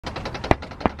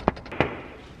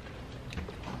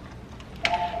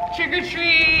Trick or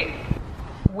treat!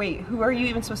 Wait, who are you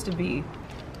even supposed to be?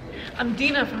 I'm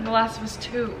Dina from The Last of Us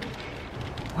 2.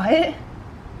 What?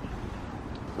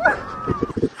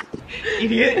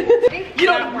 Idiot. You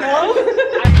don't know?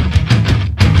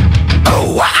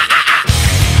 Oh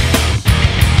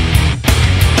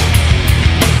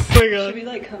my god. Should we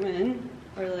like come in?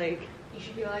 Or like... You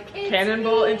should be like,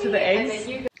 cannonball into the eggs? And then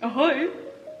you Ahoy!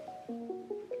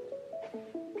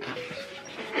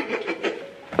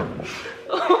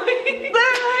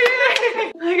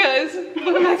 Hi guys,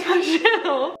 welcome back to my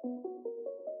channel.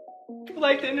 Would you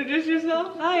like to introduce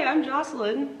yourself? Hi, I'm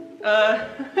Jocelyn.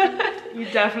 You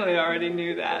definitely already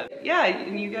knew that. Yeah,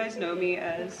 and you guys know me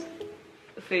as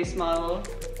the face model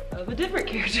of a different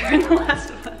character in The Last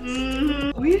of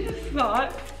Us. We just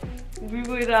thought we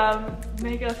would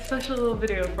make a special little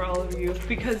video for all of you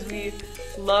because we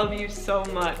love you so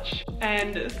much,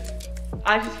 and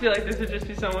I just feel like this would just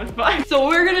be so much fun. So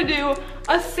we're gonna do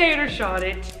a Say It or Shot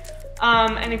It.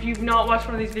 And if you've not watched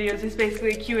one of these videos, it's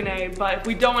basically a Q&A, but if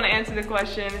we don't want to answer the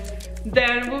question,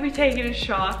 then we'll be taking a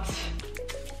shot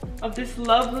of this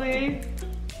lovely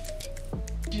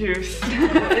juice.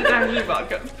 It's actually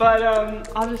vodka, but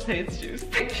I'll just say it's juice.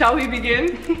 Shall we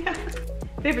begin?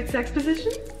 Favorite sex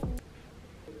position?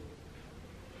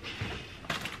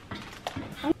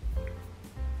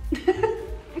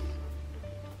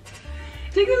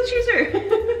 Take the juicer.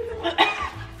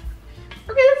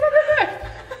 Okay, that's not that bad.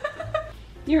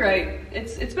 You're right.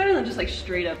 It's better than just like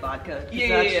straight up vodka.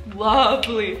 Yeah.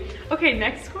 Lovely. Okay,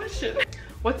 next question.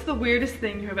 What's the weirdest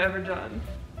thing you have ever done?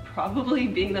 Probably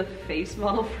being the face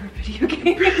model for a video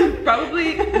game.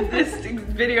 Probably this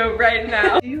video right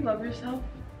now. Do you love yourself?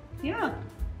 Yeah.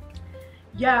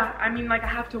 Yeah, I mean, like, I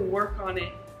have to work on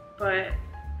it, but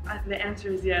the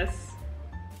answer is yes,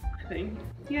 I think.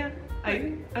 Yeah.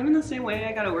 I'm in the same way.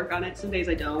 I gotta work on it. Some days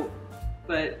I don't,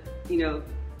 but you know,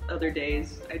 other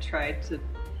days I try to.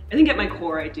 I think at my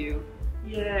core I do.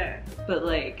 Yeah. But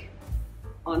like,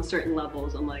 on certain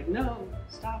levels, I'm like, no,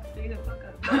 stop, stay the fuck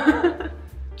up.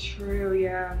 True,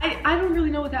 yeah. I don't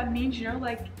really know what that means, you know?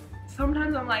 Like,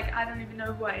 sometimes I'm like, I don't even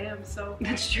know who I am, so.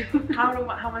 That's true. How am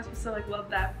I supposed to like love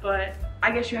that? But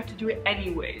I guess you have to do it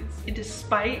anyways.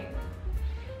 Despite.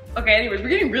 Okay, anyways, we're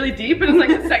getting really deep and it's like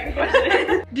the second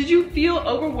question. Did you feel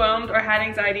overwhelmed or had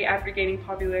anxiety after gaining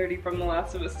popularity from The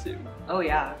Last of Us 2? Oh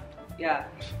yeah, yeah.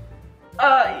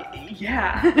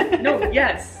 Yeah. No,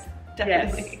 yes.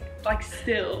 Definitely. Yes. Like,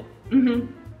 still.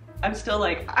 I'm still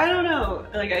like, I don't know.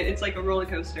 Like, it's like a roller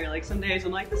coaster. Like, some days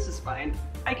I'm like, this is fine.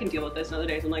 I can deal with this. And other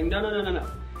days I'm like, no.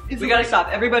 We gotta stop.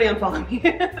 Everybody unfollow me.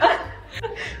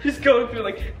 Just going through,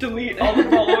 like, delete all the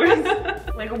followers.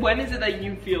 Like, when is it that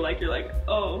you feel like you're like,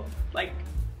 oh, like,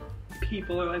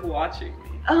 people are, like, watching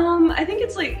me? I think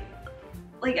it's like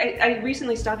I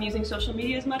recently stopped using social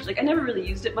media as much. Like, I never really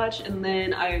used it much, and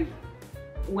then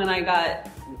when I got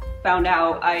found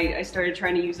out, I started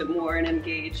trying to use it more and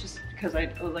engage, just because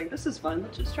I was like, this is fun,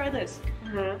 let's just try this.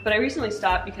 But I recently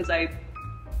stopped because I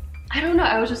don't know,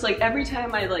 I was just like, every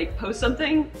time I like post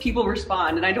something, people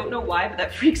respond, and I don't know why, but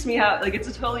that freaks me out. Like, it's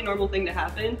a totally normal thing to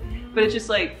happen, but it's just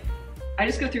like, I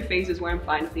just go through phases where I'm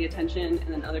fine with the attention,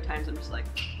 and then other times I'm just like,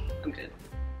 I'm good.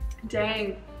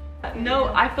 Dang.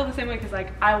 No, I feel the same way because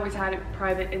like I always had it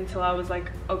private until I was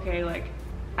like, okay, like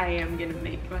I am gonna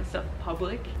make myself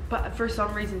public. But for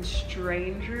some reason,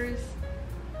 strangers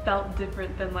felt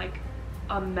different than like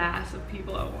a mass of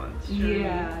people at once.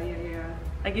 Yeah.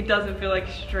 Like, it doesn't feel like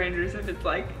strangers if it's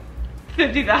like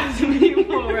 50,000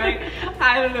 people, right?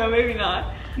 I don't know, maybe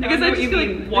not. No, I guess I just feel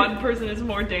mean, like one person is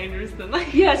more dangerous than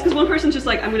like. Yeah, it's because one person's just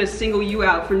like, I'm gonna single you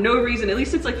out for no reason. At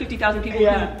least it's like 50,000 people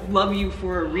Yeah. who love you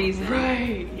for a reason.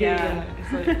 Right. Yeah.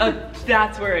 It's like,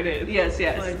 that's where it is. Yes.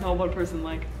 Like, not one person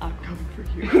like, I'm coming for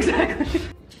you. Exactly.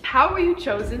 How were you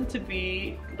chosen to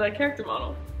be the character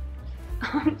model?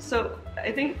 So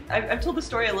I think I've told the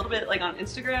story a little bit like on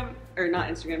Instagram, or not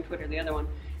Instagram, Twitter, the other one.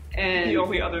 And The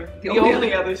only other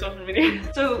social media.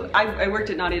 So I worked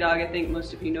at Naughty Dog. I think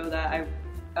most of you know that.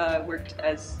 I worked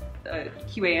as a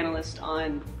QA analyst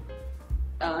on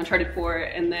Uncharted 4,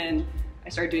 and then I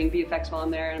started doing VFX while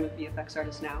I'm there, and I'm a VFX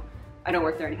artist now. I don't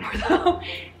work there anymore though.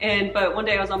 But one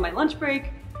day I was on my lunch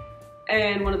break,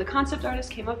 and one of the concept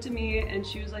artists came up to me and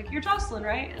she was like, "You're Jocelyn,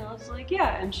 right?" And I was like,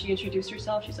 "Yeah." And she introduced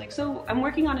herself. She's like, "So I'm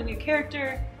working on a new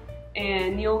character,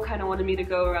 and Neil kind of wanted me to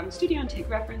go around the studio and take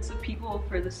reference of people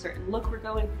for this certain look we're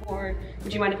going for.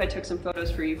 Would you mind if I took some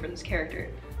photos for you for this character?"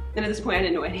 And at this point I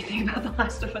didn't know anything about The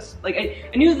Last of Us. Like,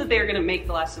 I knew that they were gonna make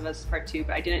The Last of Us Part 2,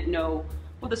 but I didn't know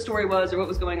what the story was or what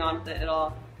was going on with it at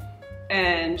all.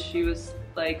 And she was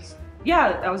like,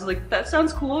 yeah, I was like, that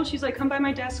sounds cool. She's like, come by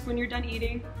my desk when you're done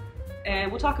eating.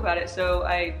 and we'll talk about it. So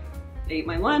I ate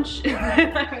my lunch,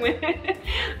 and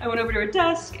I went over to her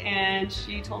desk, and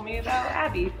she told me about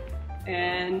Abby.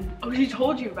 And oh, she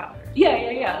told you about her?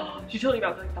 Yeah. She told you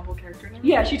about like the whole character and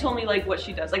Yeah, she told me like what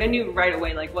she does. Like I knew right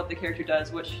away like what the character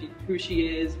does, who she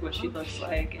is, what she looks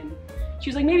like, and she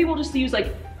was like, maybe we'll just use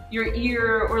like your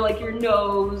ear or like your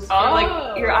nose or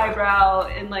like your eyebrow,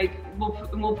 and like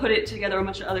we'll put it together a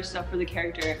bunch of other stuff for the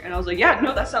character. And I was like, yeah,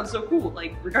 no, that sounds so cool.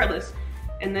 Like regardless,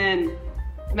 and then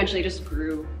eventually it just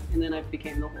grew, and then I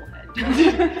became the whole head.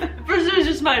 First it was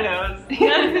just my nose,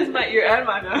 then it was my ear and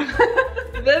my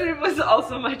nose, then it was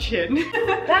also my chin.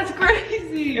 That's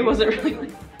crazy. It wasn't really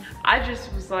like I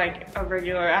just was like a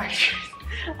regular actress.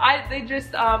 They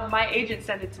just, my agent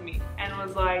sent it to me and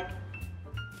was like,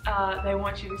 they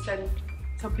want you to send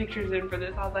some pictures in for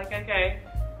this. I was like, okay.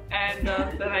 And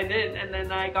then I did, and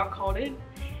then I got called in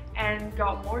and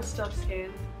got more stuff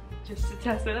scanned just to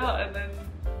test it out, and then,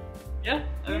 yeah,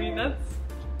 I mean, that's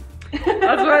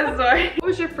my story. What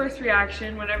was your first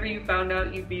reaction whenever you found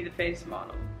out you'd be the face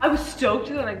model? I was stoked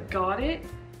that I got it,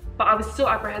 but I was still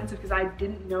apprehensive because I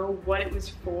didn't know what it was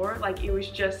for. Like, it was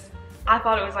just, I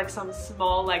thought it was like some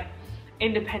small, like,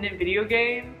 independent video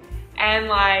game, and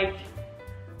like,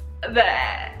 and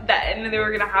then they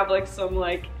were gonna have like some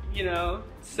like, you know,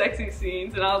 sexy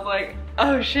scenes, and I was like,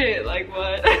 oh shit, like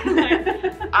what?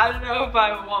 Like, I don't know if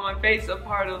I would want my face a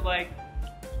part of like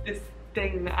this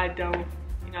thing that I don't,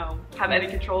 you know, have any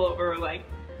control over, or like,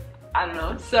 I don't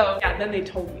know. So yeah, then they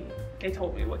told me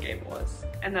what game it was,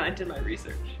 and then I did my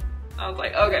research. I was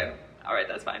like, okay, all right,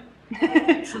 that's fine. All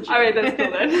right, that's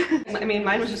cool then. I mean,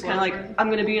 mine was just kind of like, I'm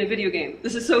gonna be in a video game.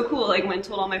 This is so cool. Like, when I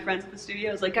told all my friends at the studio,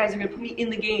 I was like, guys, they're gonna put me in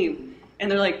the game. And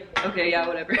they're like, okay, yeah,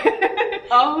 whatever.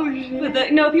 Oh shit.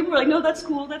 But no, people were like, no, that's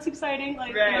cool, that's exciting.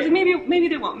 Like, right. I was like, maybe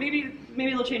they won't. Maybe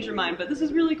they'll change their mind. But this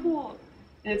is really cool.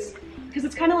 And it's because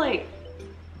it's kind of like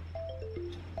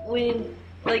when,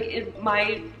 like, in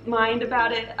my mind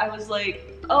about it, I was like,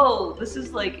 oh, this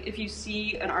is like if you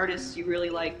see an artist you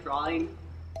really like drawing,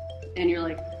 and you're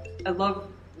like, I love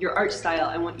your art style.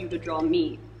 I want you to draw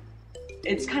me.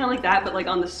 It's kind of like that, but like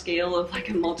on the scale of like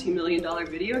a multi-million-dollar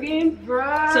video game.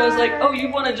 Right. So I was like, oh,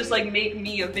 you want to just like make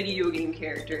me a video game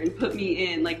character and put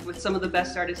me in like with some of the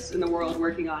best artists in the world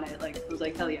working on it. Like, I was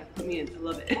like, hell yeah, put me in. I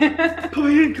love it. Put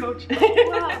me in, coach.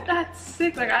 Wow, that's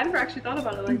sick. Like, I never actually thought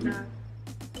about it like that.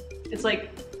 It's like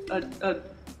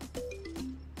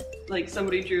like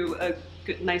somebody drew a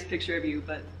good, nice picture of you,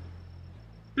 but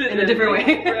in a different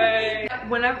way. Right.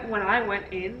 When I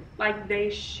went in, like, they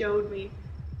showed me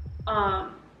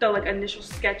the like initial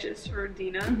sketches for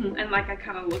Dina, and like I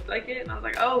kind of looked like it, and I was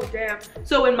like, oh damn.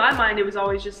 So in my mind it was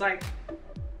always just like,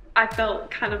 I felt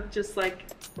kind of just like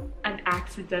an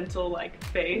accidental like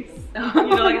face. You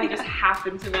know, like I just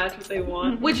happened to match what they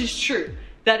want, which is true.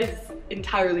 That is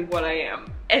entirely what I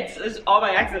am. It's all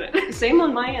by accident. Same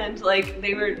on my end. Like,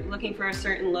 they were looking for a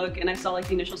certain look, and I saw like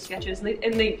the initial sketches,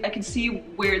 and I could see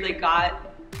where they got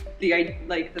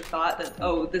the thought that,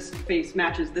 oh, this face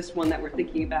matches this one that we're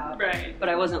thinking about. Right. But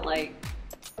I wasn't like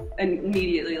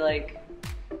immediately like,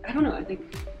 I don't know, I think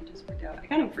it just worked out. I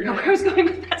kind of forgot where I was going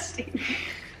with that statement.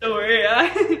 Don't worry,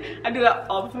 yeah. I do that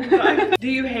all the fucking time. Do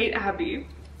you hate Abby?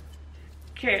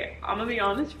 Okay, I'm gonna be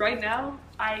honest, right now,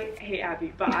 I hate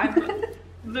Abby, but I'm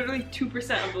literally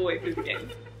 2% of the way through the game.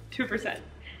 2%.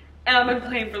 And I've been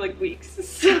playing for like weeks,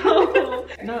 so...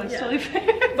 No, it's totally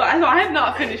fair. But I have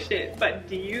not finished it, but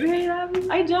do you hate Abby?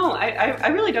 I don't. I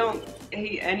really don't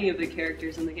hate any of the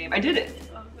characters in the game. I did it.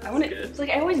 Oh, it's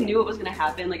like I always knew what was gonna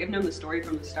happen. Like, I've known the story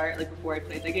from the start, like before I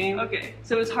played the game. Okay.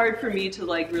 So it's hard for me to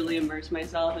like really immerse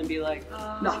myself and be like,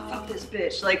 no, fuck this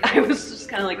bitch. Like, I was just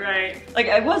kind of like, right. Like,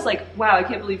 I was like, wow, I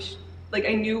can't believe, like,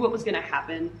 I knew what was gonna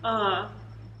happen.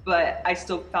 But I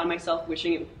still found myself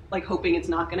wishing it, like, hoping it's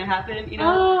not gonna happen, you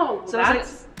know? Oh, so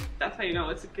that's how you know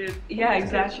it's a good. Yeah,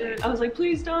 exactly. I was like,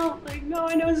 please don't. Like, no,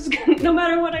 I know this is good, no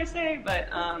matter what I say. But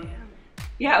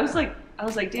yeah, I was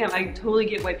like, damn, I totally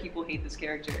get why people hate this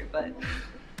character. But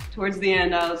towards the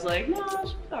end, I was like, no,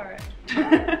 she's alright.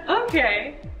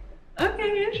 Okay,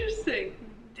 interesting.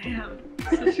 Damn.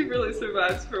 So she really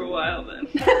survives for a while then.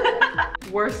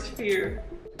 Worst fear.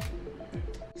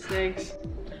 Snakes.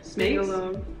 Snakes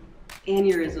alone.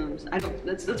 Aneurysms.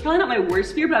 That's probably not my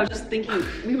worst fear, but I was just thinking,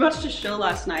 we watched a show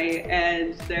last night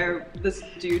and this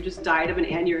dude just died of an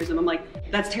aneurysm. I'm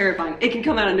like, that's terrifying. It can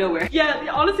come out of nowhere. Yeah,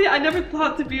 honestly, I never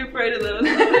thought to be afraid of those.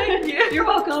 Thank you. You're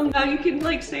welcome. Now you can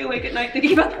like stay awake at night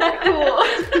thinking about that. Cool.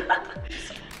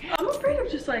 I'm afraid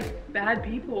of just like bad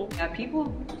people. Yeah, I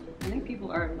think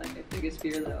people are like my biggest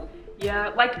fear though. Yeah,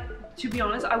 like, to be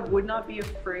honest, I would not be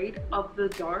afraid of the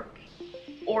dark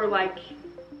or like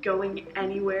going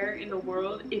anywhere in the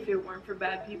world if it weren't for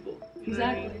bad people. You know what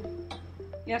I Exactly. mean?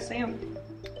 Yeah, same.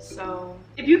 So,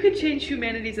 if you could change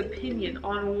humanity's opinion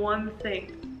on one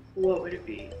thing, what would it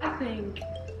be? Well,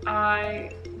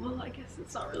 I guess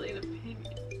it's not really an opinion.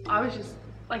 I was just,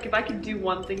 like, if I could do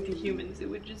one thing to humans, it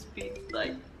would just be,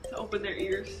 like, to open their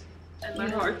ears and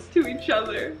their hearts to each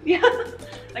other. Yeah.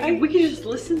 Like, if we could just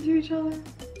listen to each other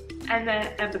and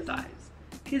then empathize.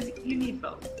 Because you need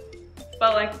both.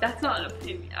 But, like, that's not an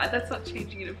opinion. That's not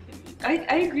changing an opinion.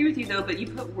 I agree with you though, but you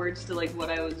put words to like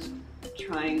what I was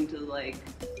trying to like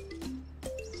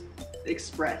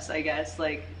express, I guess.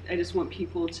 Like, I just want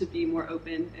people to be more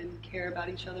open and care about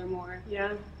each other more.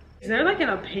 Yeah. Is there like an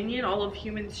opinion all of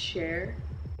humans share?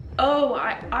 Oh,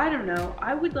 I don't know.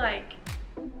 I would like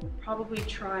probably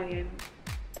try and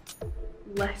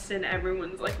lessen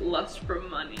everyone's like lust for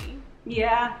money.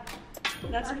 Yeah.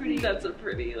 That's I pretty. think that's a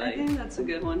pretty I like think that's a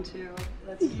good one too.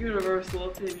 That's universal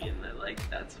opinion that like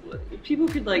that's what people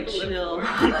could like people live chill.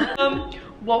 for.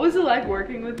 What was it like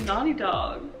working with Naughty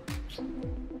Dog?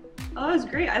 Oh, it was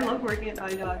great. I love working at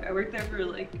Naughty Dog. I worked there for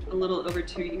like a little over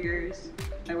 2 years.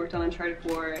 I worked on Uncharted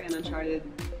 4 and Uncharted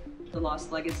The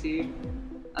Lost Legacy.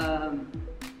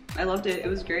 I loved it. It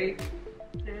was great.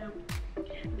 Damn.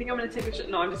 I think I'm gonna take a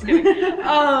shit. No, I'm just kidding.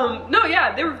 No,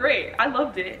 yeah, they were great. I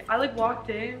loved it. I like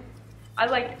walked in. I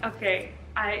like, okay,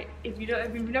 if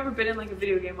you've never been in like a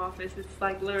video game office, it's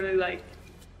like literally like,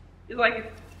 it's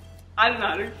like, I don't know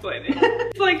how to explain it.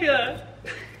 It's like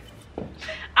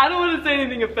I don't want to say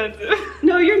anything offensive.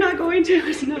 No, you're not going to.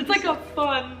 It's like a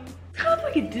fun, it's kind of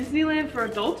like a Disneyland for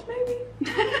adults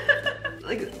maybe?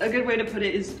 Like a good way to put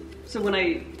it is, so when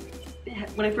I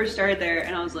first started there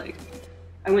and I was like,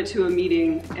 I went to a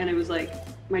meeting and it was like,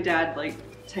 my dad like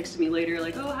texted me later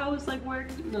like, oh, how was like work?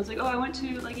 And I was like, oh, I went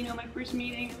to like, you know, my first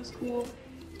meeting, it was cool.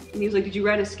 And he was like, did you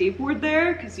ride a skateboard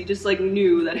there? Because he just like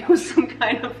knew that it was some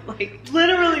kind of like,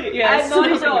 Literally, yeah, at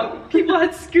Naughty Dog, people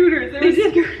had scooters. They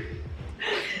did.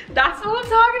 That's what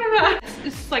I'm talking about. It's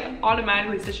just like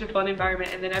automatically such a fun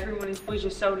environment, and then everyone was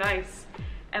just so nice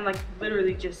and like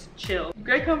literally just chill.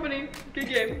 Great company, good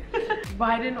game.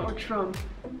 Biden or Trump?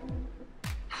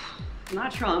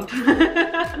 not Trump.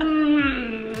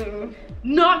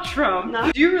 Not Trump.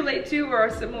 Not- Do you relate to or are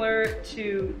similar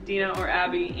to Dina or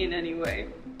Abby in any way?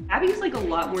 Abby's like a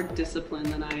lot more disciplined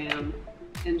than I am,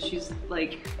 and she's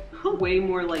like way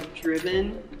more like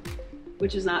driven,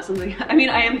 which is not something. I mean,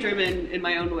 I am driven in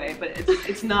my own way, but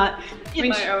it's not In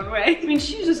my own way. I mean,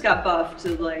 she just got buffed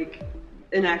to like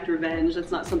enact revenge.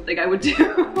 That's not something I would do.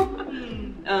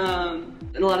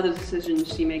 And a lot of the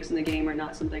decisions she makes in the game are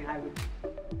not something I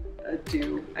would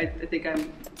do. I think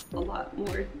I'm a lot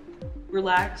more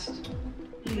relaxed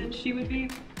than she would be.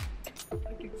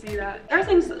 I can see that. There are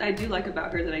things that I do like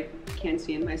about her that I can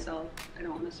see in myself. I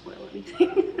don't want to spoil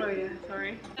anything. Oh yeah,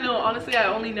 sorry. No, honestly,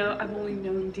 I've only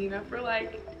known Dina for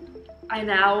like an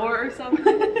hour or something,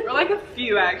 or like a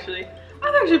few actually.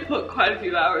 I've actually put quite a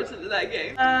few hours into that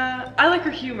game. I like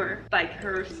her humor, like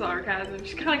her sarcasm.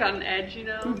 She's kind of got an edge, you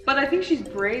know? But I think she's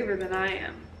braver than I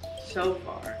am so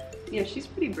far. Yeah, she's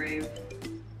pretty brave.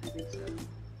 I think so.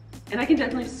 And I can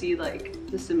definitely see like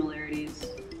the similarities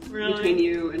between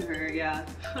you and her, yeah.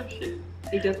 Oh shit.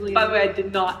 You definitely. By the way, I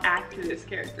did not act to this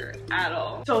character at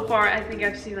all. So far, I think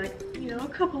I've seen like, you know, a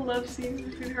couple love scenes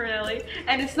between her and Ellie.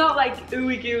 And it's not like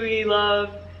ooey gooey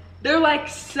love. They're like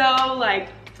so like,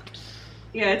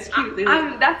 yeah, it's cute. They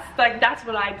like, that's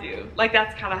what I do. Like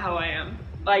that's kind of how I am.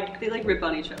 Like they like rip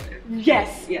on each other.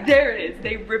 yes, Yeah. There it is.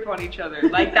 They rip on each other.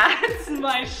 Like that's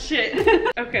my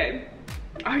shit. Okay,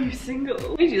 are you single?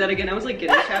 Let me do that again. I was like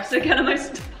getting chapstick out of my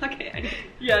pocket.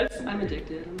 Yes. I'm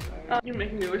addicted. I'm sorry. You're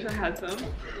making me wish I had some.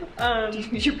 Do you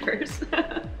use your purse?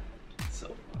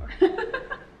 So far.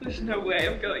 There's no way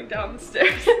I'm going down the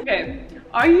stairs. Okay,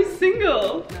 are you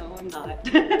single? No, I'm not.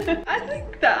 I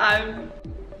think that I'm.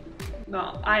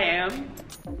 No, I am.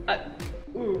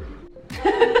 Ooh.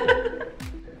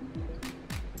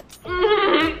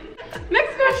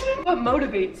 Next question. What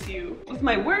motivates you? With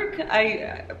my work,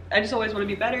 I just always want to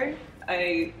be better.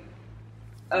 I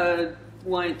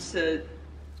want to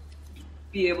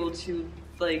be able to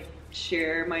like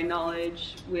share my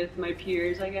knowledge with my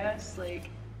peers, I guess, like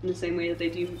in the same way that they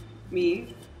do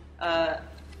me.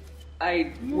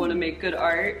 I want to make good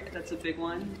art. That's a big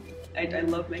one. I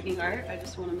love making art. I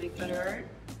just want to make better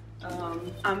art.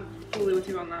 I'm fully with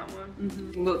you on that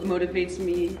one. What motivates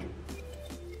me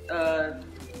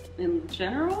in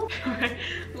general?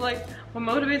 Like, what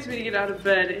motivates me to get out of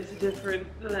bed is different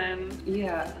than...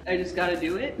 Yeah, I just gotta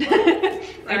do it.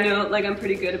 I know, like, I'm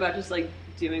pretty good about just, like,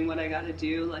 doing what I gotta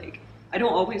do. Like, I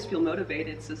don't always feel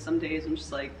motivated, so some days I'm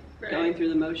just like, going through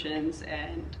the motions,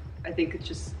 and I think it's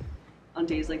just on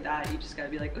days like that, you just gotta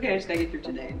be like, okay, I just gotta get through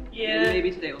today. Yeah. And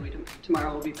maybe today will be,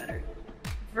 tomorrow will be better.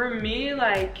 For me,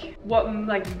 like, what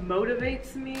like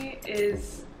motivates me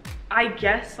is, I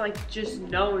guess, like, just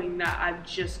knowing that I've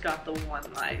just got the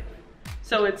one life.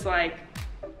 So it's like,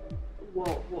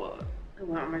 well,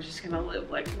 am I just gonna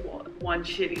live like one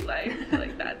shitty life?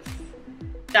 Like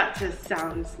that just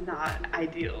sounds not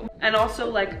ideal. And also,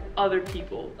 like, other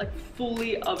people, like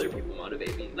fully other people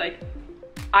motivate me. Like,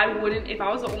 I wouldn't, if I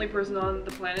was the only person on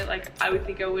the planet, like, I would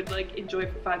think I would like enjoy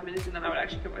it for 5 minutes and then I would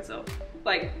actually kill myself.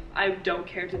 Like, I don't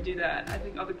care to do that. I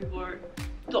think other people are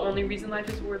the only reason life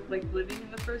is worth like living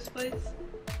in the first place,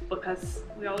 because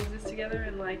we all exist together,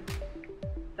 and like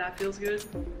that feels good.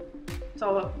 It's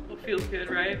all what feels good,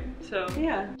 right? So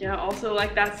yeah, also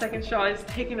like that second straw is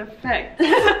taking effect.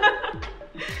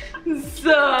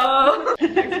 So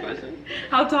next question,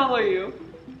 how tall are you?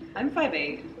 I'm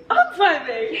 5'8". I'm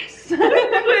 5'8". Yes. Wait,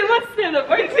 let's stand up.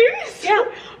 Are you serious? Yeah.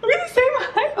 Are we the same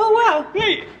height? Oh wow.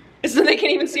 Wait. So they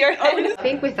can't even see our head. I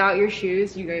think without your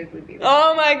shoes, you guys would be.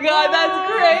 Oh my god,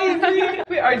 that's crazy.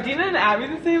 Wait, are Dina and Abby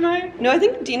the same height? No, I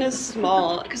think Dina's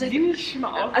small. Cause Dina's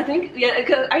small. I think, yeah,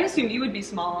 cause I assumed you would be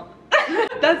small.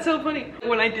 That's so funny.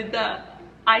 When I did that,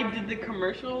 I did the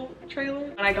commercial trailer.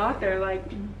 When I got there, like,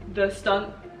 the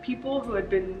stunt people who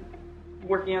had been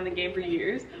working on the game for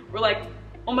years were like,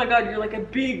 oh my god, you're like a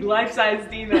big life-size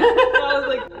Dina. And I was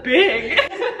like, big?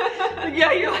 Like,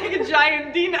 yeah, you're like a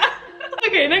giant Dina.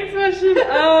 Okay, next question.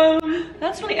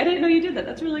 That's funny. I didn't know you did that.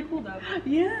 That's really cool though.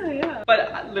 Yeah.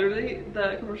 But literally,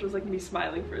 the commercial was like me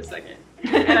smiling for a second.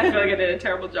 And I feel like I did a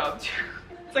terrible job too.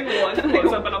 It's like one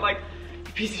close up and I'm like,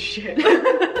 you piece of shit.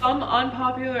 Some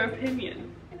unpopular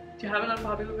opinion. Do you have an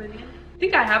unpopular opinion? I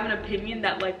think I have an opinion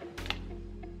that like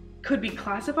could be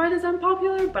classified as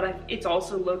unpopular, but it's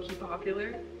also low-key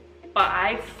popular. But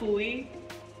I fully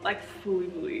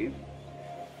believe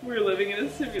we're living in a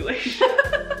simulation.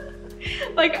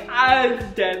 Like,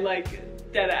 I'm dead,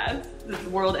 like, dead ass. The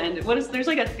world ended. There's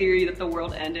like a theory that the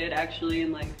world ended actually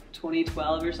in like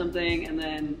 2012 or something, and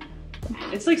then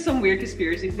it's like some weird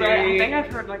conspiracy theory. Right, I think I've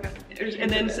heard like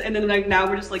and then like now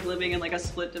we're just like living in like a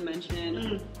split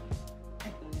dimension.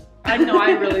 I know,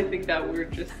 I really think that we're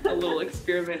just a little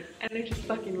experiment, and they're just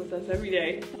fucking with us every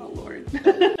day. Oh lord.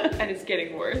 And it's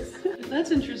getting worse.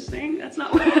 That's interesting. That's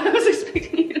not where I was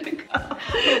expecting you to go.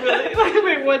 Really? Like,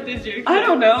 wait, what did you expect? I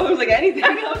don't know. It was like anything.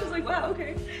 I was just like, wow,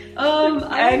 okay.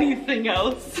 Anything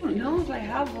else? I don't know if I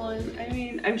have one. I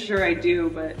mean, I'm sure I do,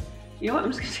 but you know what?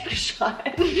 I'm just gonna take a shot.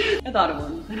 I thought of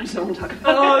one. I just don't want to talk about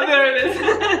it. Oh, there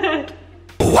it is.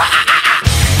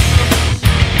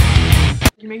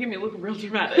 You're making me look real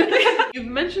dramatic. You've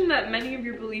mentioned that many of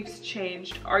your beliefs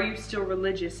changed. Are you still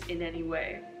religious in any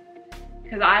way?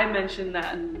 Because I mentioned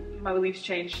that my beliefs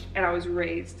changed and I was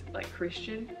raised like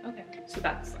Christian. Okay. So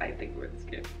that's, I think, where this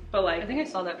gets. But like, I think I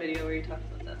saw that video where you talked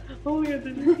about that. oh yeah,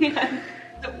 did you? Yeah.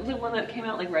 The one that came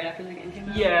out like right after the game came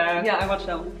out? Yeah. Yeah, I watched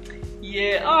that one.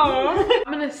 Yeah. Oh.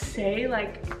 I'm gonna say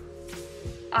like,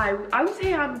 I would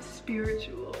say I'm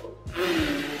spiritual.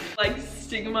 Like,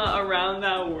 stigma around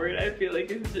that word, I feel like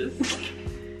it's just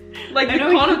like the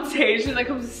connotation that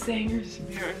comes with saying you're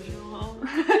spiritual.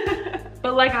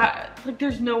 But like,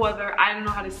 there's no other, I don't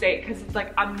know how to say it, because it's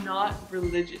like I'm not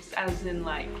religious as in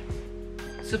like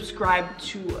subscribe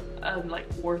to like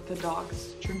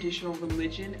orthodox traditional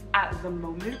religion at the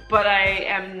moment, but I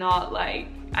am not like,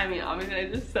 I mean obviously I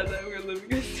just said that we're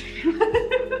living a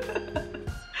simulation.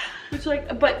 Which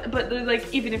like, but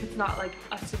like, even if it's not like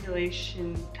a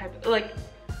simulation type of, like,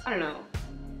 I don't know.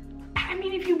 I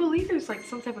mean, if you believe there's like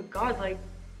some type of God, like,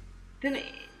 then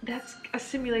that's a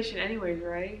simulation anyways,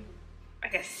 right?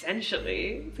 Like,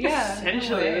 essentially. Yeah.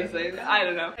 Essentially. I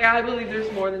don't know. Like, I believe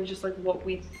there's more than just like what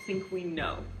we think we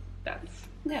know. That's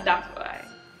what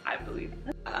I believe.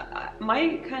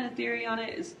 My kind of theory on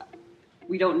it is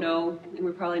we don't know, and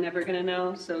we're probably never gonna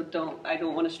know, so I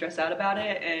don't want to stress out about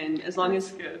it. And as long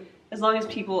as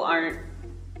people aren't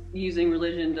using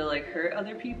religion to like hurt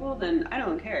other people, then I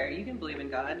don't care. You can believe in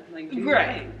God, like, do your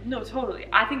thing. No, totally.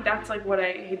 I think that's like what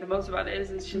I hate the most about it,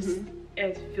 is it's just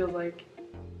it feels like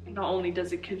not only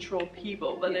does it control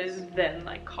people, but it then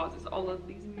like causes all of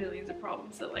these millions of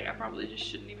problems that like I probably just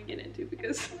shouldn't even get into,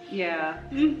 because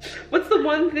what's the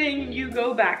one thing you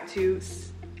go back to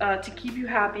keep you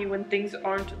happy when things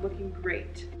aren't looking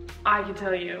great? I can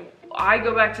tell you, I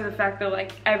go back to the fact that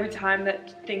like every time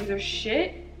that things are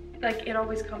shit, like it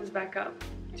always comes back up.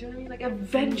 Do you know what I mean? Like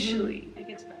eventually it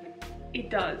gets better. It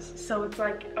does. So it's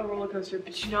like a roller coaster.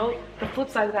 But you know, the flip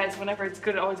side of that is whenever it's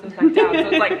good, it always goes back down. So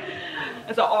it's like,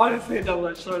 it's honestly a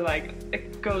double-edged sword. Like,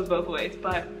 it goes both ways.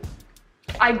 But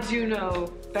I do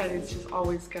know that it's just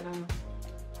always gonna.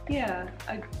 Yeah,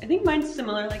 I think mine's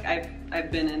similar. Like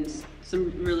I've been in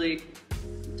some really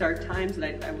dark times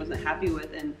that I wasn't happy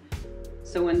with, and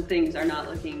so when things are not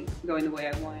going the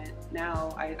way I want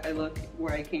now, I look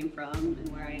where I came from and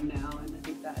where I am now, and I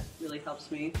think that really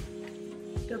helps me.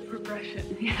 The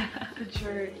progression. Yeah. The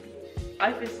journey.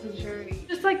 Life is the journey.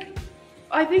 Just like,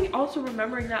 I think also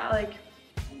remembering that like,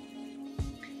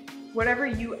 whatever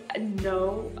you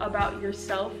know about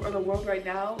yourself or the world right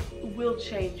now will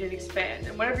change and expand.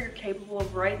 And whatever you're capable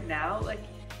of right now, like,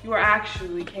 you are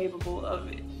actually capable of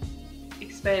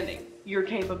expanding your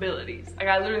capabilities. Like,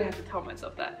 I literally have to tell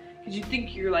myself that. Because you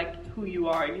think you're like who you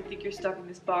are, and you think you're stuck in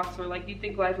this box, or like you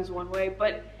think life is one way,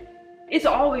 but it's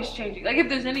always changing. Like, if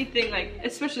there's anything, like,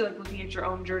 especially like looking at your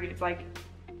own journey, it's like,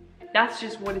 that's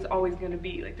just what it's always gonna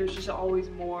be. Like, there's just always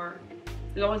more,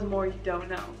 there's always more you don't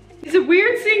know. Is it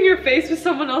weird seeing your face with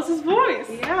someone else's voice?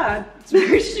 Yeah, it's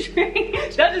very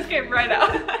strange. That just came right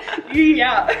out.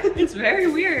 Yeah. It's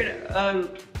very weird.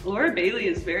 Laura Bailey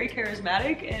is very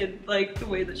charismatic, and like the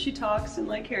way that she talks and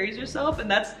like carries herself,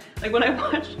 and that's like when I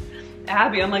watch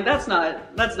Abby, I'm like, that's not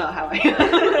how I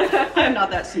am. I'm not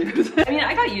that smooth. I mean,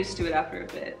 I got used to it after a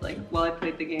bit, like while I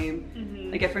played the game.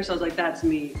 Like at first I was like, that's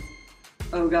me.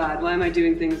 Oh God, why am I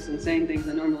doing things and saying things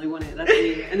I normally wouldn't? That's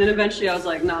me. And then eventually I was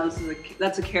like, no,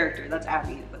 that's a character. That's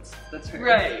Abby. That's her.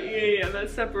 Right, yeah, that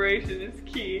separation is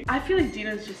key. I feel like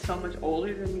Dina's just so much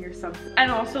older than me or something.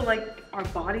 And also like our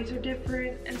bodies are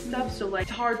different and stuff, so like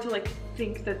it's hard to like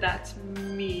think that that's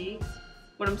me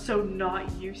when I'm so not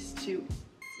used to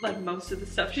like most of the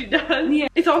stuff she does. Yeah.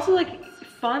 It's also like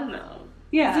fun though.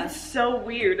 Yeah. It's so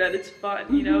weird that it's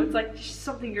fun, you know? It's like just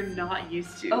something you're not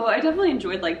used to. Oh, I definitely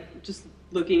enjoyed like just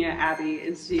looking at Abby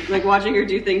and like watching her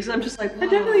do things. I'm just like, whoa. I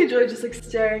definitely enjoy just like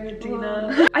staring at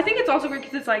Dina. I think it's also weird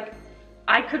because it's like,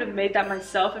 I could have made that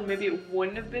myself and maybe it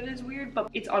wouldn't have been as weird, but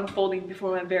it's unfolding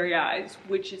before my very eyes,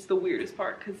 which is the weirdest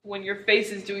part, because when your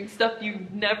face is doing stuff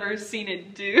you've never seen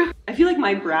it do. I feel like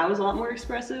my brow is a lot more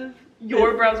expressive.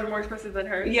 Your brows are more expressive than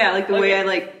hers? Yeah, like the way I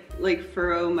like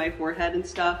furrow my forehead and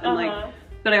stuff, and like,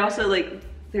 but I also like,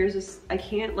 there's this, I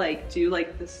can't like do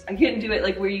like this, I can't do it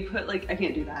like where you put like, I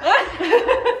can't do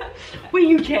that. Wait,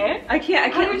 you can't? I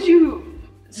can't. How did you?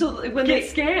 So when Get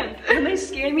scanned. When they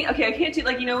scan me, okay, I can't do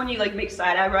like, you know when you like make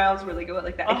side eyebrows where they go up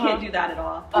like that, I can't do that at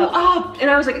all. Up. And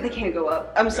I was like, they can't go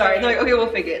up. I'm sorry. They're like, okay,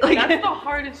 we'll fake it. Like, that's the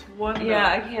hardest one though.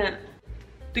 Yeah, I can't.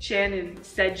 Shannon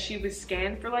said she was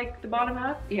scanned for like the bottom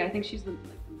half. Yeah, I think she's the, like,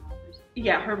 the mouth or something.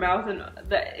 Yeah, her mouth, and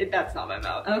that's not my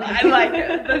mouth. Okay. I like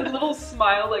the little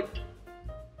smile, like,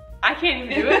 I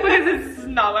can't even do it because it's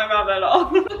not my mouth at all.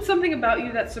 What's something about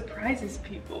you that surprises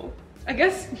people? I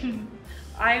guess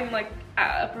I am like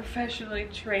a professionally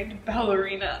trained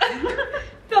ballerina.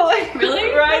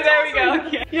 Really? Right, there we go.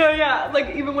 Okay. Yeah.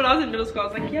 Like even when I was in middle school, I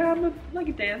was like, yeah, I'm like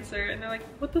a dancer, and they're like,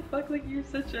 what the fuck? Like you're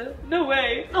such a no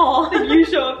way. Oh, like you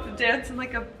show up to dance in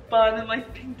like a bun and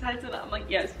like pink tights, and I'm like,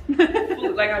 yes,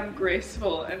 like I'm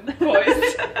graceful and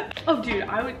poised. Oh, dude,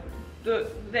 I would.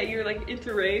 That you're like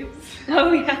into raves.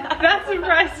 Oh yeah, that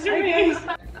surprised me.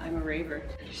 I'm a raver.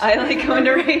 I like going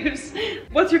to raves.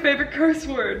 What's your favorite curse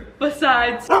word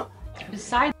besides?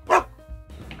 Besides, I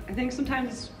think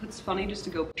sometimes it's funny just to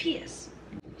go piss.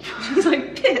 Just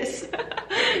like piss.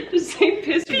 Just say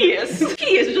piss. Piss.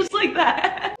 Piss, just like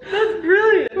that. That's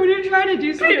brilliant. When you're trying to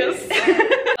do something. Piss.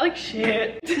 I like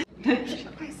shit.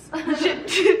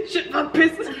 Shit, not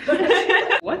piss.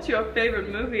 What's your favorite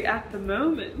movie at the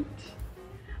moment?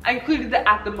 I included the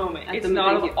at the moment. It's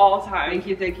not of all time.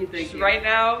 Thank you. Right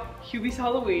now, Hubie's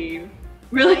Halloween.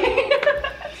 Really?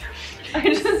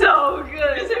 It's so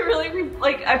good. Is it really?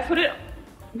 Like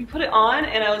we put it on,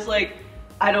 and I was like,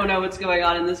 I don't know what's going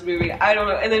on in this movie. I don't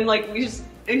know. And then like we just,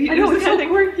 I know it's so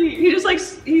quirky. He's like,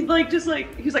 I just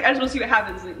want to see what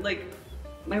happens. And, like,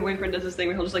 my boyfriend does this thing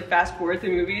where he'll just like fast forward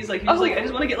through movies. Like he's like, I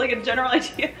just want to get like a general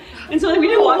idea. And so like we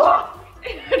didn't watch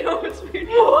it. I know it's weird.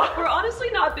 We're honestly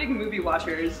not big movie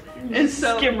watchers, and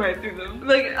so skim right through them.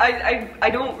 Like I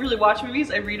don't really watch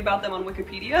movies. I read about them on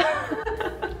Wikipedia.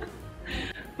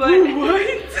 But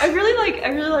what? I really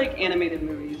like animated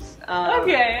movies.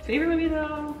 Okay. Favorite movie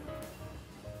though?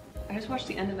 I just watched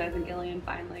the end of Evangelion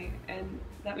finally, and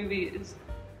that movie is.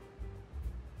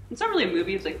 It's not really a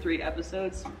movie. It's like 3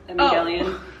 episodes. Evangelion.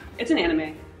 Oh. It's an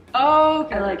anime. Oh,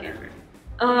 okay. I like anime.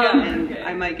 And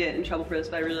I might get in trouble for this,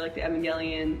 but I really like the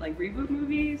Evangelion like reboot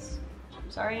movies. I'm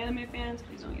sorry, anime fans,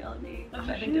 please don't yell at me. Oh,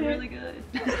 I think they're really good.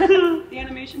 The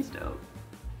animation's dope.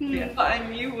 Yeah,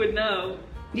 and you would know.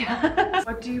 Yeah.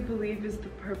 What do you believe is the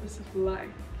purpose of life?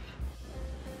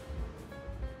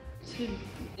 To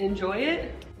enjoy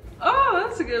it. Oh,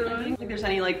 that's a good I don't one. think there's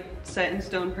any like set in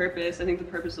stone purpose. I think the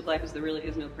purpose of life is there really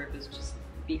is no purpose. Just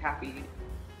be happy,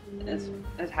 as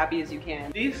happy as you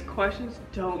can. These questions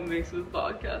don't mix with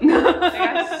vodka. Like,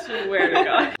 I swear to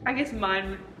God. I guess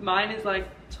mine is like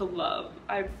to love.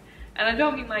 And I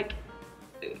don't mean like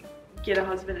get a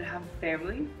husband and have a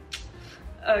family,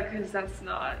 because that's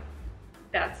not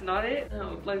it.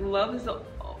 No, like love is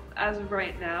as of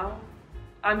right now.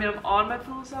 I mean, I'm on my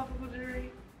philosophical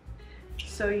journey,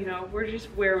 so you know we're just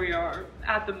where we are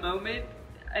at the moment.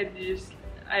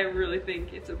 I really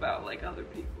think it's about like other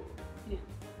people. Yeah.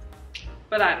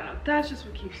 But I don't know. That's just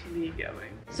what keeps me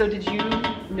going. So did you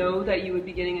know that you would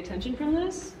be getting attention from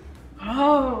this?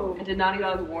 Oh. And did Naughty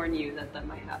Dog warn you that that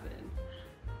might happen?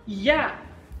 Yeah.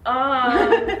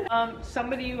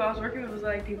 Somebody who I was working with was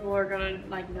like, people are gonna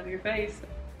like know your face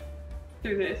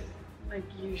through this. Like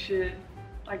you should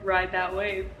like ride that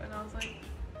wave. And I was like,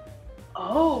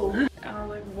 oh. And I was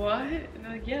like, what? And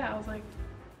they're like, yeah. I was like,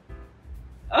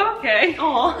 okay.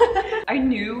 Aw. I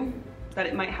knew that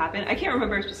it might happen. I can't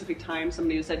remember a specific time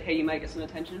somebody who said, hey, you might get some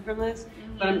attention from this.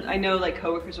 But I know like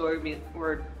coworkers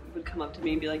would come up to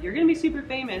me and be like, you're gonna be super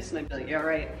famous. And I'd be like, yeah,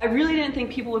 right. I really didn't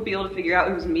think people would be able to figure out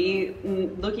it was me.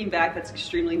 And looking back, that's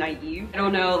extremely naive. I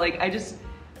don't know, like I just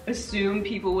assume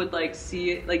people would like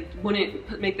see it, like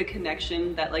wouldn't make the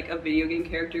connection that like a video game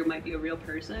character might be a real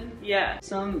person. Yeah.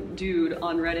 Some dude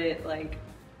on Reddit like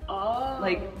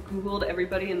Googled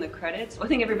everybody in the credits. Well, I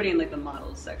think everybody in like the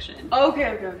models section.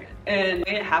 Okay. And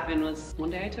the way it happened was one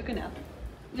day I took a nap.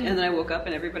 And then I woke up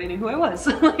and everybody knew who I was.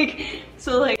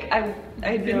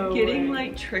 I'd been getting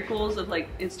like trickles of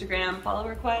like Instagram follow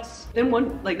requests. Then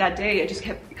that day it just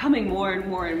kept coming more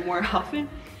and more often.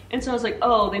 And so I was like,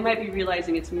 oh, they might be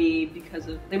realizing it's me because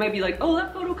they might be like, oh,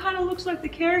 that photo kind of looks like the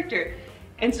character.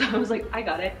 And so I was like, I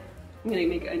got it. I'm gonna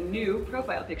make a new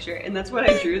profile picture. And that's what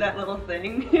I drew, that little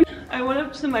thing. I went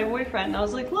up to my boyfriend and I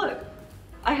was like, look,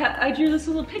 I drew this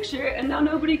little picture and now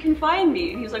nobody can find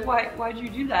me. And he's like, why'd you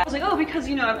do that? I was like, oh, because,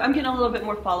 you know, I'm getting a little bit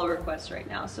more follow requests right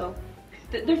now. So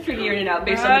they're figuring it out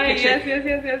based on the picture.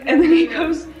 Yes. And then he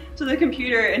goes to the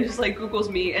computer and just like Googles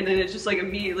me, and then it's just like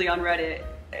immediately on Reddit,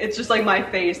 it's just like my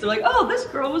face. They're like, oh, this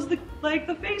girl was the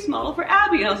face model for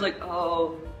Abby. And I was like,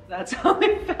 oh, that's how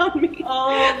they found me. Oh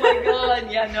my God.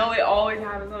 Yeah, no, it always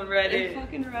happens on Reddit. It's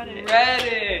fucking Reddit.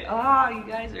 Reddit. Ah, you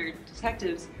guys are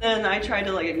detectives. And I tried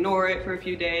to like ignore it for a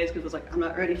few days because I was like, I'm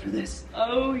not ready for this.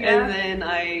 Oh yeah. And then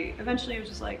I eventually was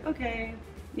just like, okay,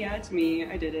 yeah, it's me.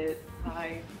 I did it.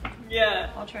 Bye.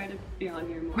 Yeah. I'll try to be on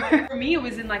here more. For me, it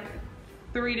was in like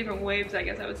 3 different waves, I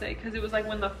guess I would say, because it was like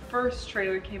when the first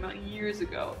trailer came out years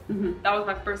ago. That was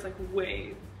my first like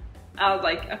wave. I was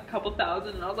like a couple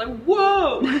thousand and I was like,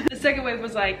 whoa! The second wave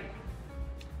was like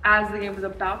as the game was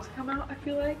about to come out, I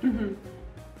feel like.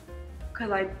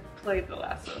 Because I played The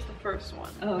Last of Us, the first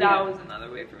one. Oh, that was another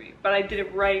wave for me. But I did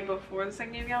it right before the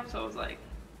second game came out, so I was like,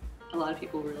 a lot of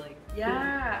people were like,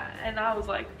 yeah. And I was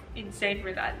like insane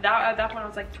for that. At that point I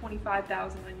was like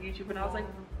 25,000 on YouTube and I was like,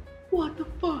 what the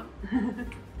fuck?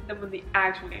 Then when the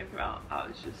actual game came out, I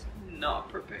was just not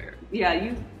prepared.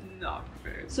 Yeah, not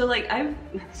prepared. So like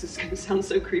this is gonna sound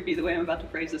so creepy the way I'm about to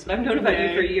phrase this, but I've known about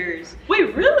you for years.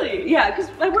 Wait, really? Yeah, because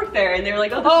I worked there and they were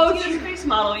like, oh, this is Tina's face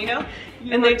model, you know?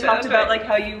 And they talked about like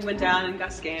how you went down and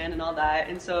got scanned and all that.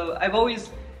 And so I've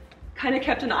always kind of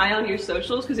kept an eye on your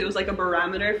socials because it was like a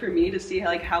barometer for me to see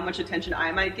how much attention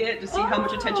I might get, to see how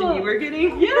much attention you were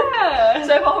getting. Yeah.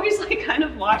 So I've always like kind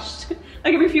of watched,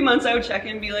 like every few months I would check in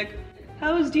and be like,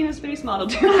 how is Dina's face model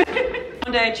doing?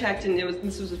 One day I checked and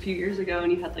this was a few years ago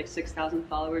and you had like 6,000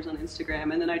 followers on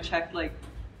Instagram, and then I checked like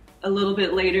a little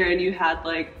bit later and you had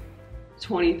like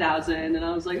 20,000, and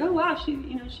I was like, oh wow,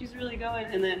 she's really going.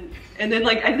 And then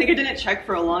like I think I didn't check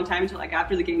for a long time until like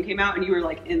after the game came out and you were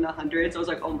like in the hundreds. I was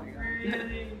like, oh my God.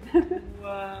 Really?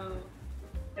 Wow.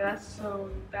 Yeah,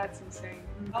 that's insane.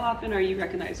 How often are you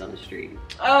recognized on the street?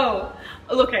 Oh,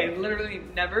 okay, literally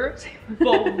never.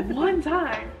 But one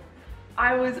time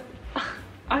I was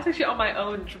actually on my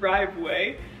own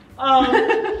driveway.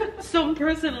 Some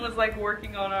person was like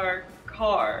working on our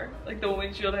car, like the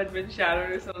windshield had been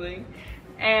shattered or something,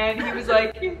 and he was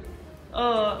like,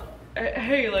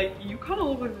 hey, like you kind of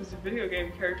look like this video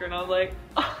game character. And I was like,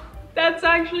 oh, that's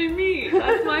actually me,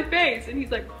 that's my face. And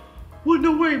he's like, what,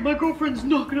 no way, my girlfriend's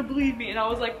not gonna believe me. And I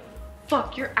was like,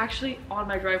 fuck, you're actually on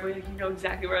my driveway, like you know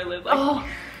exactly where I live. Like,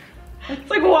 it's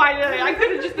like, why did I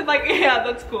could have just been like, yeah,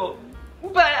 that's cool.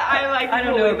 But I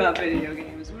don't know about video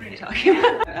games. What are are you talking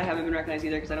about? I haven't been recognized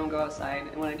either because I don't go outside,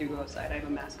 and when I do go outside I have a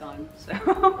mask on, so.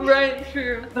 Right,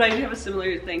 true. But I do have a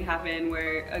similar thing happen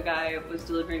where a guy was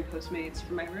delivering Postmates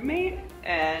for my roommate,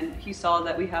 and he saw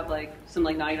that we have like some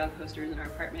like Naughty Dog posters in our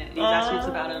apartment, and he was asking us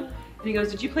about them, and he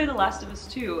goes, "Did you play The Last of Us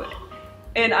 2?"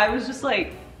 And I was just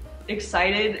like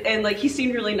excited, and like he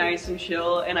seemed really nice and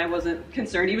chill, and I wasn't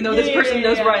concerned, even though this person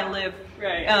knows where I live.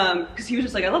 Right. Because he was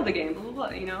just like, "I love the game, blah blah blah,"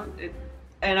 you know.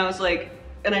 And I was like,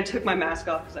 and I took my mask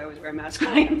off because I always wear a mask when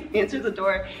I answer the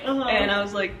door, and I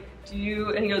was like, "Do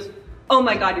you?" And he goes, "Oh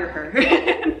my God, you're her."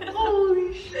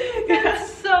 Holy shit,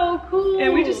 that's so cool.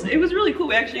 And it was really cool.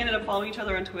 We actually ended up following each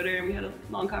other on Twitter, and we had a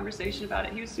long conversation about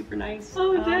it. He was super nice.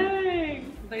 Oh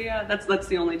dang. But yeah, that's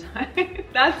the only time.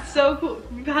 That's so cool.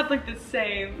 We've had like the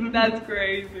same. That's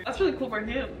crazy. That's really cool for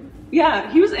him.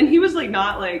 Yeah, he was like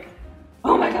not like,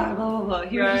 "Oh my God, blah blah blah."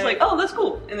 He was just like, "Oh, that's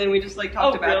cool," and then we just like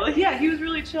talked about it. Yeah, he was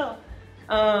really chill.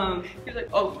 He was like,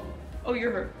 "Oh,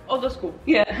 you're her. Oh, that's cool."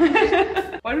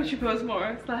 Yeah. Why don't you post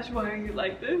more? / why are you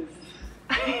like this?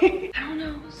 I don't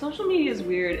know. Social media is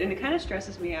weird, and it kind of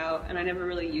stresses me out, and I never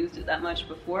really used it that much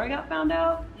before I got found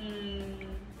out.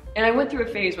 And I went through a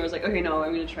phase where I was like, okay, no,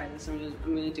 I'm gonna try this. I'm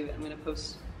gonna do it. I'm gonna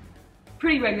post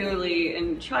pretty regularly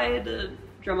and try to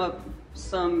drum up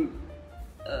some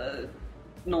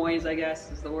noise, I guess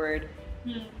is the word.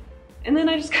 And then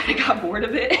I just kind of got bored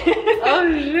of it. Oh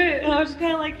shit. And I was just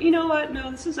kind of like, you know what? No,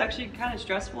 this is actually kind of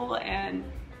stressful, and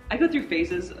I go through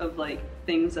phases of like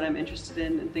things that I'm interested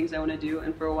in and things I want to do,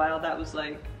 and for a while that was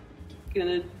like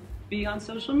gonna be on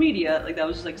social media. Like that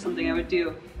was just like something I would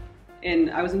do,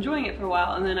 and I was enjoying it for a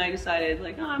while, and then I decided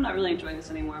like, oh, I'm not really enjoying this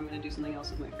anymore. I'm gonna do something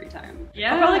else with my free time.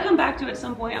 Yeah. I'll probably come back to it at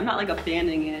some point. I'm not like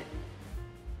abandoning it.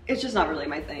 It's just not really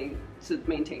my thing to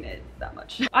maintain it that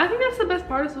much. I think that's the best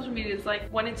part of social media is like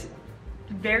when it's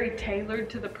very tailored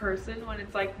to the person, when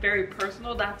it's like very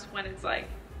personal, that's when it's like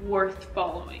worth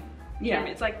following. You know what I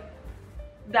mean? It's like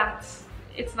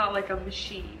it's not like a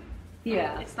machine.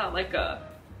 Yeah. It's not like a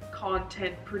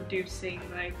content producing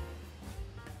like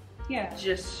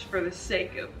just for the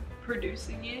sake of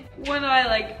producing it. When I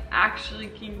like actually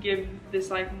can give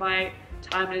this like my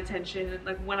time and attention, and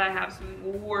like when I have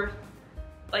something worth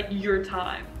like your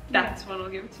time, that's when I'll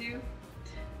give it to you.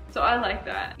 So I like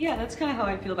that. Yeah, that's kind of how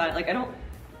I feel about it. Like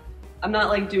I'm not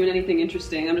like doing anything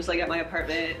interesting. I'm just like at my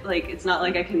apartment. Like it's not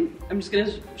like I'm just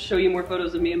gonna show you more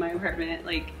photos of me in my apartment.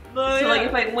 Like, so like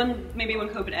if maybe when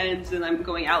COVID ends and I'm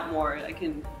going out more, I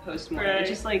can post more. It's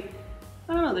just like,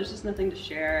 I don't know, there's just nothing to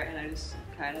share, and I just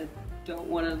kind of don't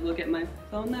want to look at my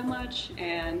phone that much.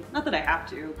 And not that I have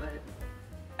to, but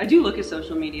I do look at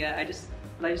social media. I just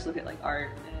look at like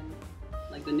art and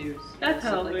like the news. That's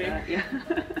healthy. Like that. Yeah.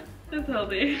 That's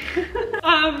healthy.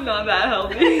 I'm not that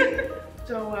healthy.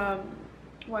 So,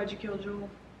 why'd you kill Joel?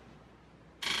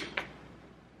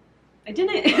 I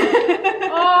didn't.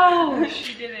 Oh,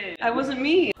 she didn't. That wasn't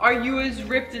me. Are you as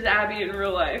ripped as Abby in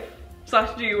real life?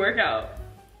 / do you work out?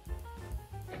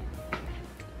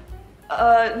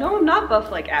 No, I'm not buff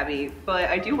like Abby, but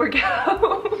I do work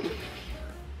out.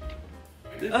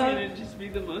 This is gonna just be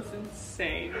the most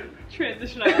insane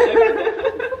transition I've ever done.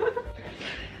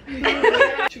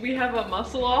 Should we have a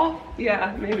muscle off?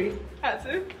 Yeah, maybe. That's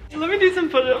it. Let me do some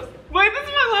push-ups. Wait, this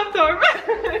is my left arm.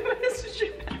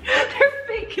 They're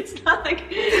fake. It's not like.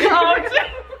 Oh, I could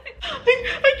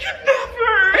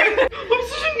never. I'm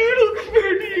such a noodle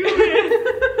compared to you, man.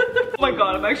 Oh my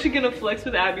God, I'm actually gonna flex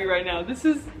with Abby right now. This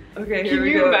is. Okay, here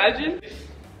we go. Can you imagine?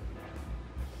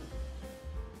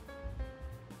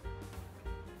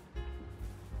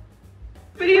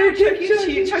 Video Chuck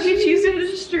E. Cheese did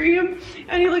a stream,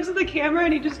 and he looks at the camera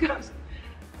and he just goes,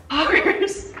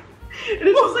 "Poggers," and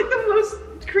it's just like the most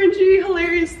cringy,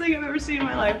 hilarious thing I've ever seen in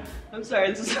my life. I'm sorry,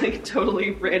 this is like a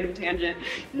totally random tangent.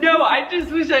 No, I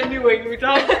just wish I knew what you were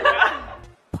talking about.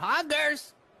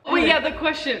 Poggers. Wait, yeah, the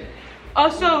question.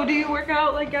 Also, do you work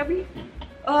out like Abby?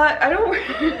 I don't.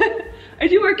 I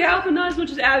do work out, but not as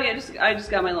much as Abby. I just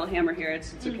got my little hammer here.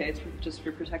 It's okay. It's just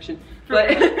for protection.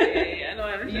 But yeah, no,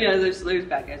 I understand. Yeah, there's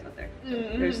bad guys out there.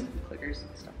 There's clickers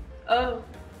and stuff. Oh,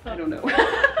 I don't know.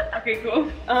 Okay, cool.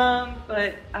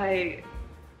 But I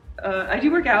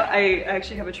do work out. I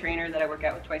actually have a trainer that I work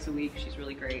out with twice a week. She's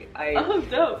really great. Oh,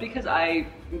 dope. Because I'm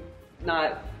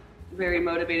not very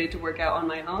motivated to work out on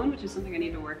my own, which is something I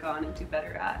need to work on and do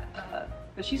better at.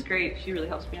 But she's great. She really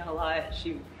helps me out a lot.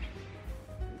 She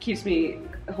holds me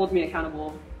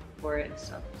accountable for it and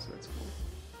stuff, so that's cool.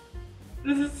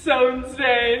 This is so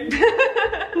insane.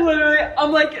 Literally,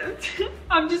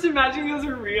 I'm just imagining those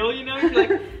are real, you know?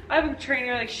 Like, I have a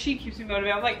trainer, like, she keeps me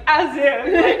motivated. I'm like, as if,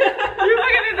 like, you're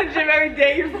fucking in the gym every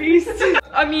day, you're beast.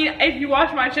 I mean, if you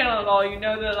watch my channel at all, you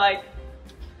know that, like,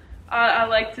 I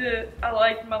like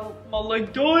my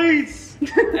leg days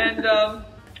and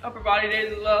upper body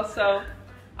days as well. So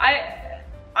I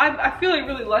feel like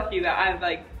really lucky that I've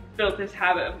like built this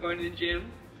habit of going to the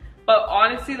gym. But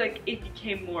honestly, like it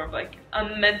became more of like a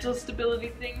mental stability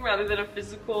thing rather than a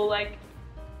physical like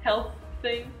health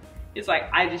thing. It's like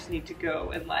I just need to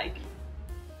go and like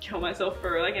kill myself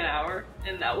for like an hour,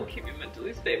 and that will keep me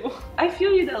mentally stable. I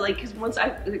feel you though, like because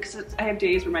I have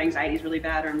days where my anxiety is really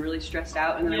bad or I'm really stressed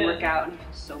out, and then I work out and I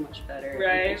feel so much better.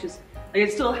 Right. It's just like I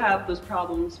still have those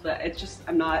problems, but it's just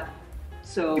I'm not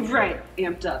so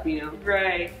amped up, you know.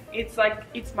 Right. It's like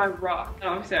it's my rock. And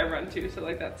obviously I run too, so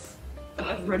like that's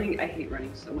running. I hate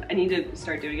running so much. I need to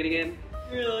start doing it again.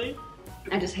 Really?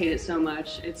 I just hate it so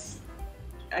much. It's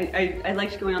I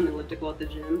liked going on the elliptical at the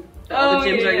gym. But all the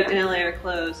gyms in LA are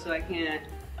closed, so I can't.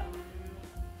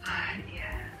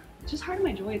 Yeah, it's just hard on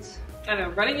my joints. I know,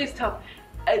 running is tough.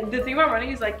 The thing about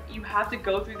running is like you have to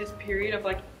go through this period of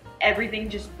like everything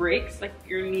just breaks, like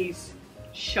your knees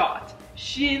shot,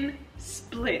 shin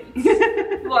splits.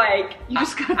 Like you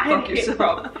just gotta fuck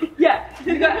yourself. Yeah,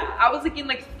 I was like in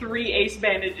like 3 ace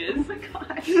bandages. Oh my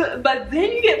gosh. But then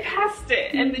you get past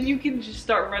it, and then you can just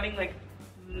start running like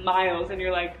miles, and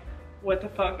you're like, what the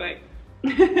fuck, like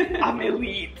I'm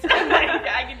elite. Like,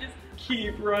 I can just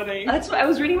keep running. That's what I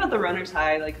was reading about the runner's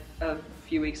high like a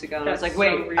few weeks ago, and I was like,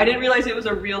 wait, so I didn't realize it was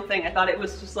a real thing. I thought it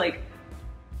was just like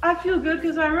I feel good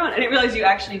because I run. I didn't realize you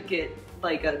actually get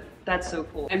like a. That's so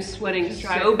cool. I'm sweating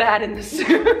so bad in this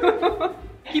suit.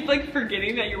 Keep like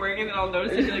forgetting that you're wearing it, and I'll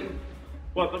notice it. You're like,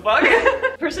 what the fuck?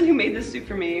 The person who made this suit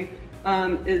for me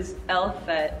is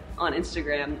Elfett on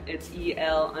Instagram. It's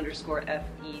EL_FETT.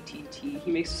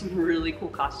 He makes some really cool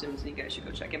costumes, and you guys should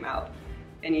go check him out.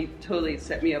 And he totally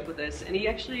set me up with this, and he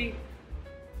actually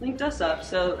linked us up,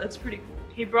 so that's pretty cool.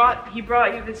 He brought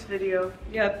you this video.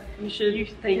 Yep, you should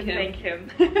thank him. Thank him.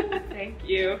 Thank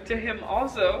you to him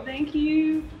also. Thank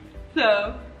you.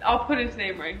 So I'll put his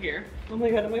name right here. Oh my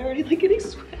god, am I already like getting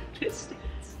sweat?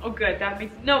 Oh good, that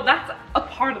means no, that's a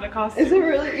part of the costume. Is it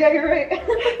really? Yeah, you're right.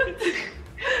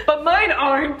 But mine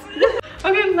aren't.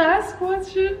 Okay, last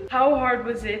question. How hard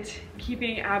was it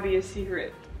keeping Abby a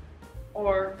secret?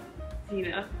 Or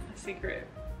Zena a secret?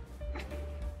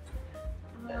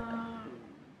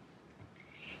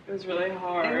 It was really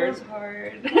hard. It was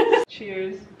hard.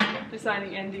 Cheers to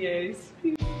signing NDAs.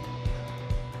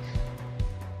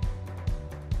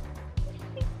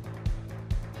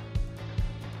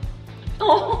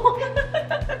 Oh.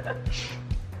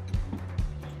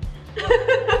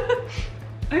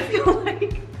 I feel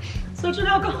like such an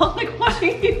alcoholic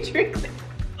watching you drink this.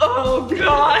 Oh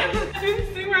god! This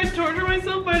thing where I torture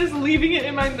myself by just leaving it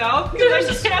in my mouth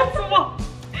because I can't swallow.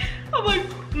 I'm like,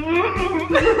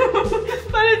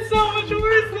 but it's so much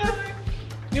worse now.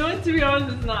 You know what? To be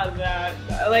honest, it's not that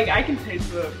bad. Like I can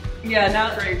taste the. Yeah, now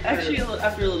actually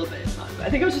after a little bit, it's not bad. I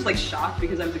think I was just like shocked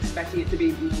because I was expecting it to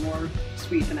be more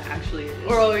sweet than it actually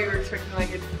is. Or you were expecting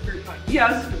like a fruit punch. Yeah,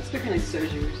 I was expecting like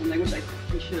soju or something, which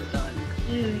we should have done.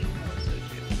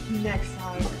 Next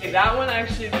time. Okay, that one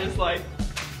actually just like.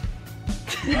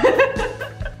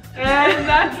 And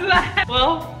that's that.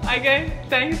 Well, okay,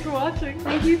 thanks for watching.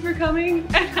 Thank you for coming.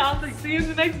 And I'll see you in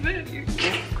the next video.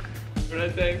 What did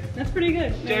I say? That's pretty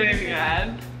good. Do you have anything to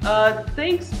add?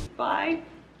 Thanks. Bye.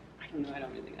 I don't know. I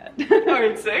don't really add.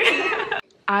 Alright, sick.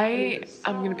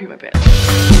 I'm gonna pee my pants.